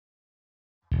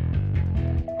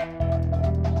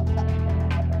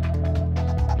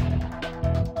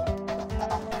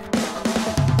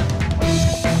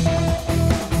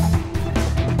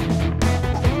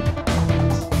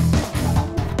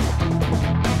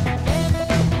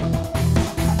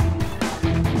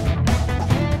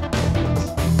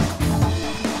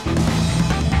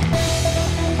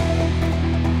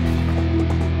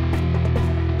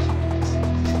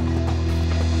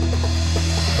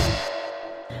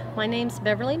My name's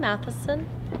Beverly Matheson,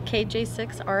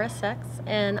 KJ6RSX,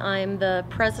 and I'm the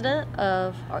president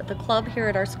of the club here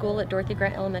at our school at Dorothy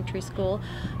Grant Elementary School,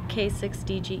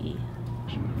 K6DGE.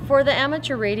 For the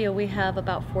amateur radio, we have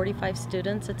about 45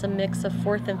 students. It's a mix of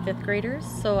 4th and 5th graders,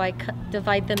 so I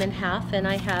divide them in half, and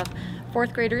I have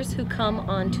 4th graders who come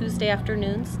on Tuesday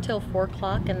afternoons till 4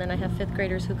 o'clock, and then I have 5th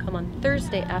graders who come on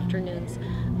Thursday afternoons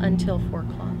until 4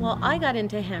 o'clock. Well, I got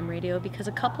into ham radio because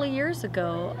a couple of years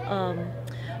ago,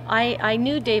 I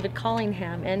knew David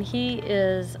Callingham, and he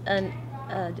is a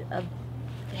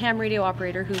ham radio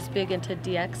operator who's big into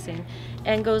DXing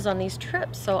and goes on these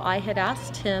trips. So I had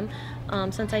asked him,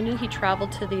 since I knew he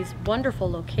traveled to these wonderful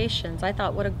locations, I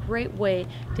thought what a great way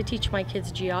to teach my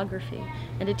kids geography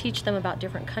and to teach them about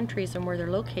different countries and where they're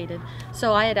located.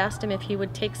 So I had asked him if he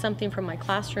would take something from my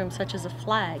classroom, such as a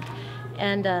flag.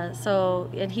 And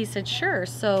he said sure.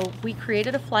 So we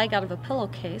created a flag out of a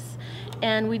pillowcase,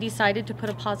 and we decided to put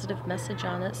a positive message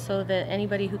on it so that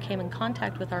anybody who came in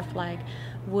contact with our flag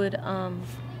would,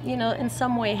 in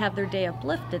some way have their day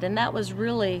uplifted. And that was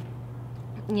really,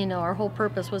 our whole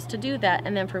purpose was to do that,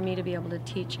 and then for me to be able to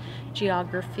teach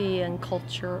geography and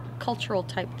cultural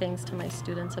type things to my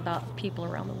students about people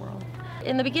around the world.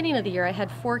 In the beginning of the year, I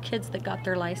had 4 kids that got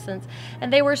their license,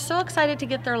 and they were so excited to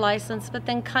get their license, but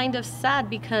then kind of sad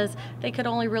because they could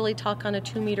only really talk on a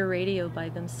 2-meter radio by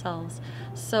themselves.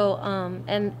 So,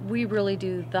 and we really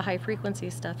do the high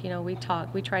frequency stuff. We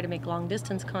try to make long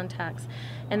distance contacts,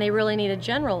 and they really need a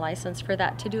general license for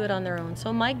that to do it on their own.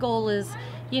 So my goal is,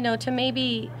 to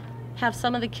maybe have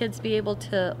some of the kids be able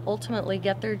to ultimately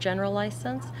get their general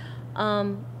license,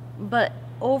 but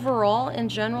overall, in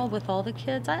general, with all the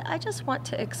kids, I just want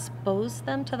to expose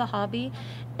them to the hobby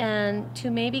and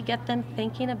to maybe get them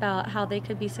thinking about how they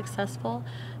could be successful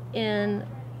in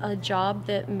a job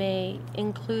that may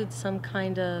include some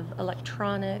kind of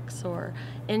electronics or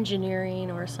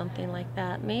engineering or something like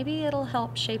that. Maybe it'll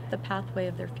help shape the pathway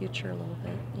of their future a little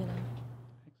bit,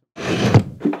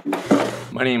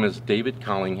 My name is David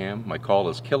Callingham. My call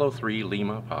is Kilo 3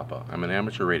 Lima Papa. I'm an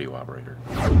amateur radio operator.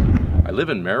 I live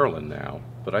in Maryland now,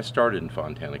 but I started in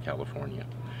Fontana, California.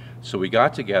 So we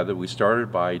got together, we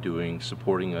started by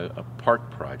supporting a park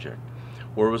project,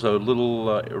 where it was a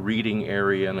little reading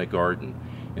area and a garden.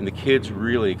 And the kids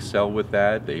really excel with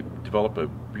that. They developed a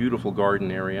beautiful garden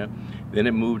area. Then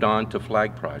it moved on to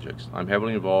flag projects. I'm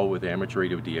heavily involved with amateur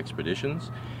radio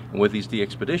DXpeditions. And with these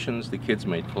DXpeditions, the kids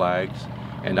made flags,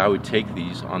 and I would take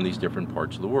these on these different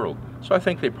parts of the world. So I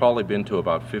think they've probably been to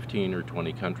about 15 or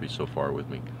 20 countries so far with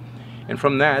me. And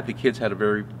from that, the kids had a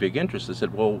very big interest. They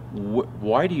said, well,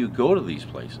 why do you go to these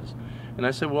places? And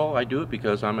I said, well, I do it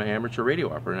because I'm an amateur radio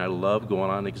operator and I love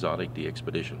going on exotic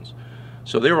DXpeditions.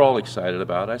 So they were all excited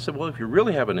about it. I said, well, if you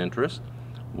really have an interest,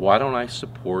 why don't I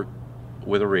support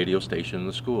with a radio station in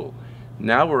the school?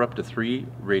 Now we're up to 3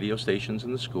 radio stations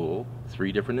in the school,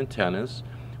 3 different antennas.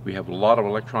 We have a lot of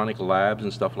electronic labs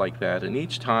and stuff like that. And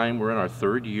each time, we're in our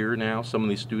 3rd year now. Some of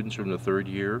these students are in the 3rd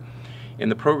year. And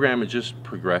the program is just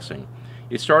progressing.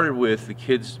 It started with the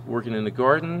kids working in the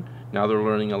garden. Now they're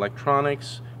learning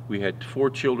electronics. We had 4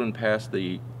 children pass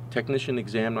the technician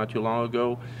exam not too long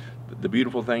ago. The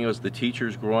beautiful thing was the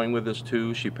teacher's growing with us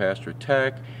too. She passed her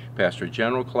tech, passed her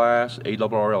general class.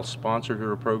 ARRL sponsored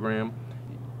her program.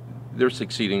 They're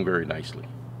succeeding very nicely.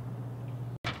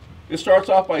 It starts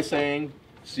off by saying,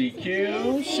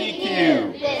 CQ,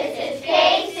 CQ. This is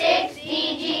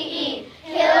K6DGE,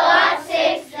 Kilowatt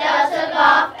 6 Delta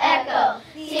Golf Echo.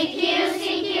 CQ,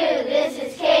 CQ, this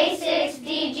is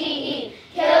K6DGE,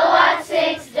 Kilowatt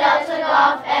 6 Delta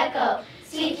Golf Echo.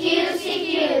 CQ,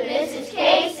 CQ, this is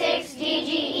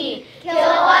K6DGE,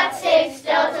 Kilowatt 6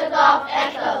 Delta Golf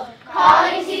Echo.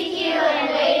 Calling CQ and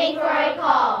waiting for a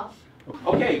call.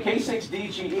 Okay,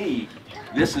 K6DGE,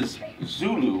 this is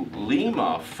Zulu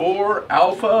Lima 4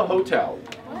 Alpha Hotel.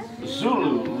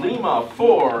 Zulu Lima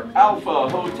 4 Alpha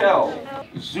Hotel.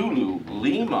 Zulu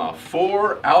Lima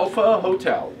 4 Alpha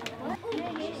Hotel. You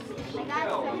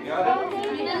got it?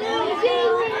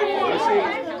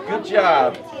 Good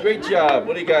job. Great job.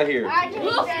 What do you got here?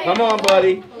 Come on,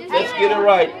 buddy. Let's get it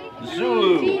right.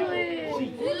 Zulu.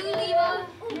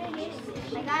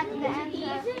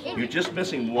 You're just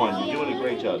missing one. You're doing a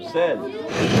great job. Said.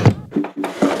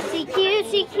 CQ,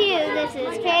 CQ, this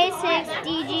is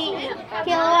K6DGE,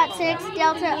 Kilowatt 6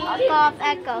 Delta Golf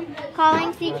Echo.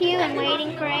 Calling CQ and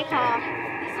waiting for a call.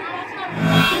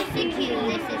 CQ,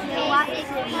 this is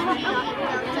K6DGE,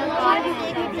 Kilowatt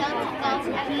 6 Delta Golf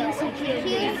Echo. CQ,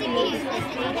 this is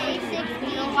K6DGE,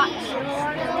 Kilowatt 6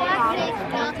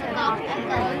 Delta Golf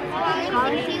Echo.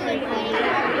 Calling CQ and waiting for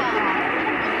a call.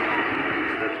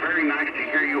 It's very nice to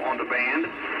hear you on the band.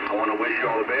 I want to wish you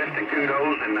all the best and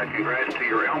kudos and congrats to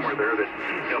your Elmer there that's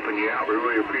helping you out. We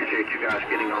really appreciate you guys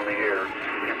getting on the air.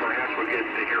 And perhaps we'll get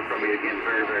to hear from you again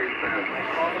very, very soon.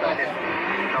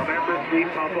 November 3,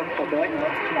 Papa, Quebec,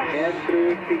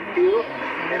 N3CQ,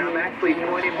 and I'm actually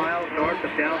 20 miles north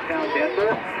of downtown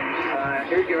Denver.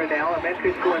 Here you're in the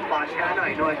elementary school in Fontana.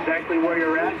 I know exactly where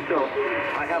you're at, so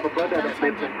I have a brother that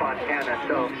lives in Fontana.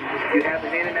 So you have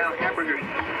an In-N-Out hamburger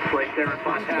place there in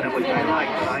Fontana, which I like.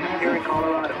 I'm here in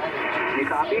Colorado. You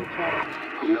copy?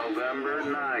 November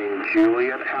 9,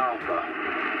 Juliet Alpha.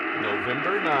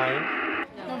 November 9.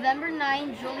 November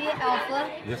 9, Juliet Alpha.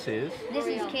 This is? This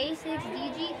is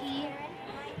K6DGE.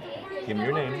 Give me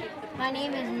your name. My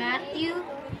name is Matthew.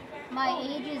 My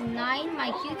age is 9.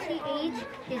 My QTH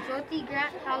is Dorothy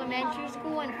Grant Elementary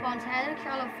School in Fontana,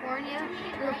 California.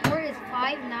 The report is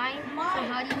 5'9", so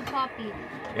how do you copy?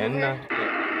 And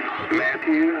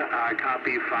Matthew, I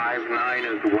copy 5'9"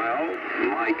 as well.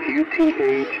 My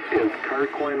QTH is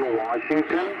Kirkland,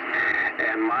 Washington.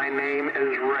 And my name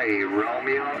is Ray,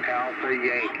 Romeo Alpha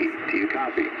Yankee. Do you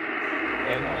copy?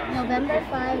 November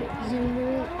 5,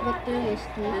 Zulu Victor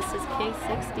Whiskey. This is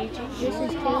K6DGE. This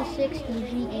is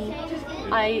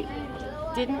K6DGE. I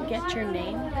didn't get your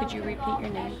name. Could you repeat your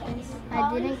name, please?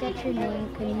 I didn't get your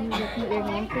name. Can you repeat your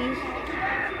name, please?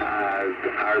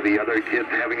 Are the other kids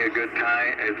having a good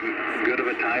time, as good of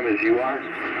a time as you are?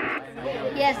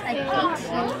 Yes, I think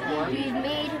so. We've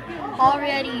made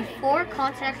already 4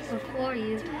 contacts before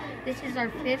you. This is our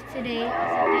 5th today.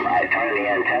 I turned the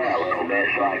antenna a little bit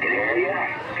so I could hear you,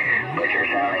 but you're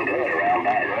sounding good around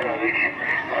Baton Rouge.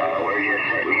 We're just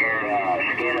sitting here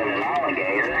skinning an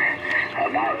alligator,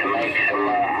 about to make some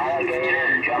alligator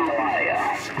jambalaya.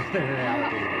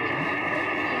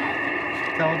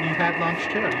 Tell them you had lunch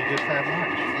too. You just had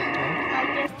lunch. I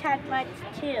just had lunch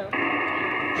too.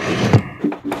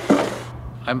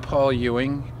 I'm Paul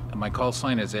Ewing. My call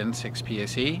sign is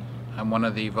N6PSE. I'm one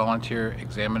of the volunteer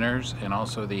examiners and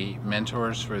also the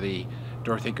mentors for the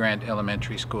Dorothy Grant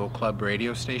Elementary School Club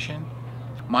radio station.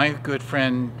 My good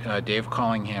friend Dave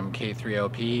Collingham,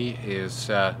 K3LP, is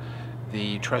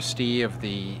the trustee of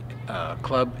the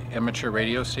club amateur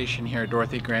radio station here at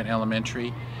Dorothy Grant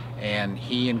Elementary, and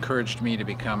he encouraged me to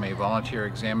become a volunteer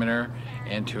examiner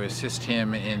and to assist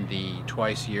him in the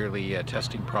twice yearly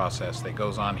testing process that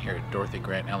goes on here at Dorothy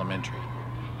Grant Elementary.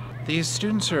 These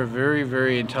students are very,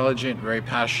 very intelligent, very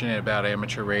passionate about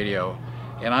amateur radio,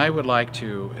 and I would like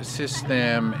to assist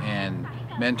them and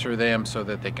mentor them so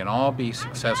that they can all be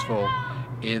successful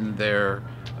in their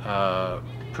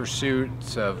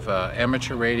pursuits of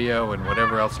amateur radio and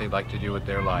whatever else they'd like to do with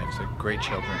their lives. They're great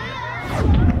children here.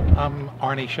 I'm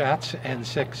Arnie Schatz,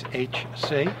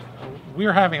 N6HC.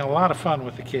 We're having a lot of fun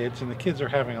with the kids, and the kids are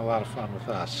having a lot of fun with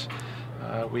us.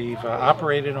 We've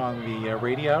operated on the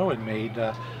radio and made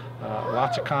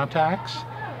lots of contacts,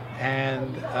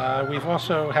 and we've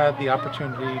also had the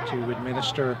opportunity to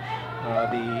administer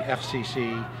the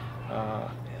FCC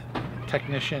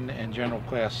technician and general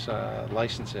class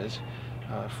licenses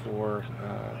for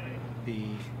the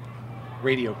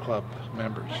radio club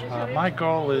members. My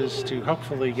goal is to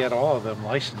hopefully get all of them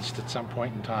licensed at some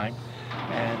point in time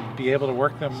and be able to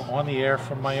work them on the air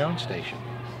from my own station.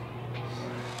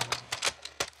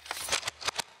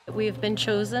 We've been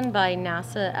chosen by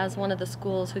NASA as one of the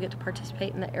schools who get to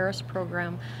participate in the ARIS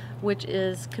program, which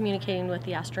is communicating with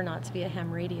the astronauts via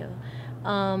ham radio.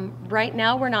 Right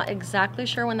now we're not exactly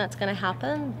sure when that's going to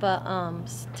happen, but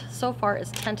so far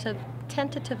it's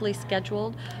tentatively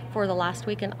scheduled for the last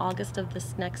week in August of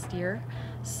this next year.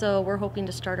 So we're hoping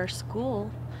to start our school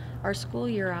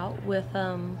year out with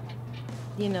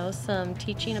you know, some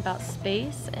teaching about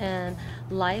space and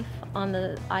life on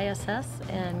the ISS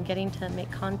and getting to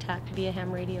make contact via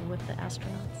ham radio with the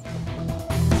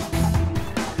astronauts.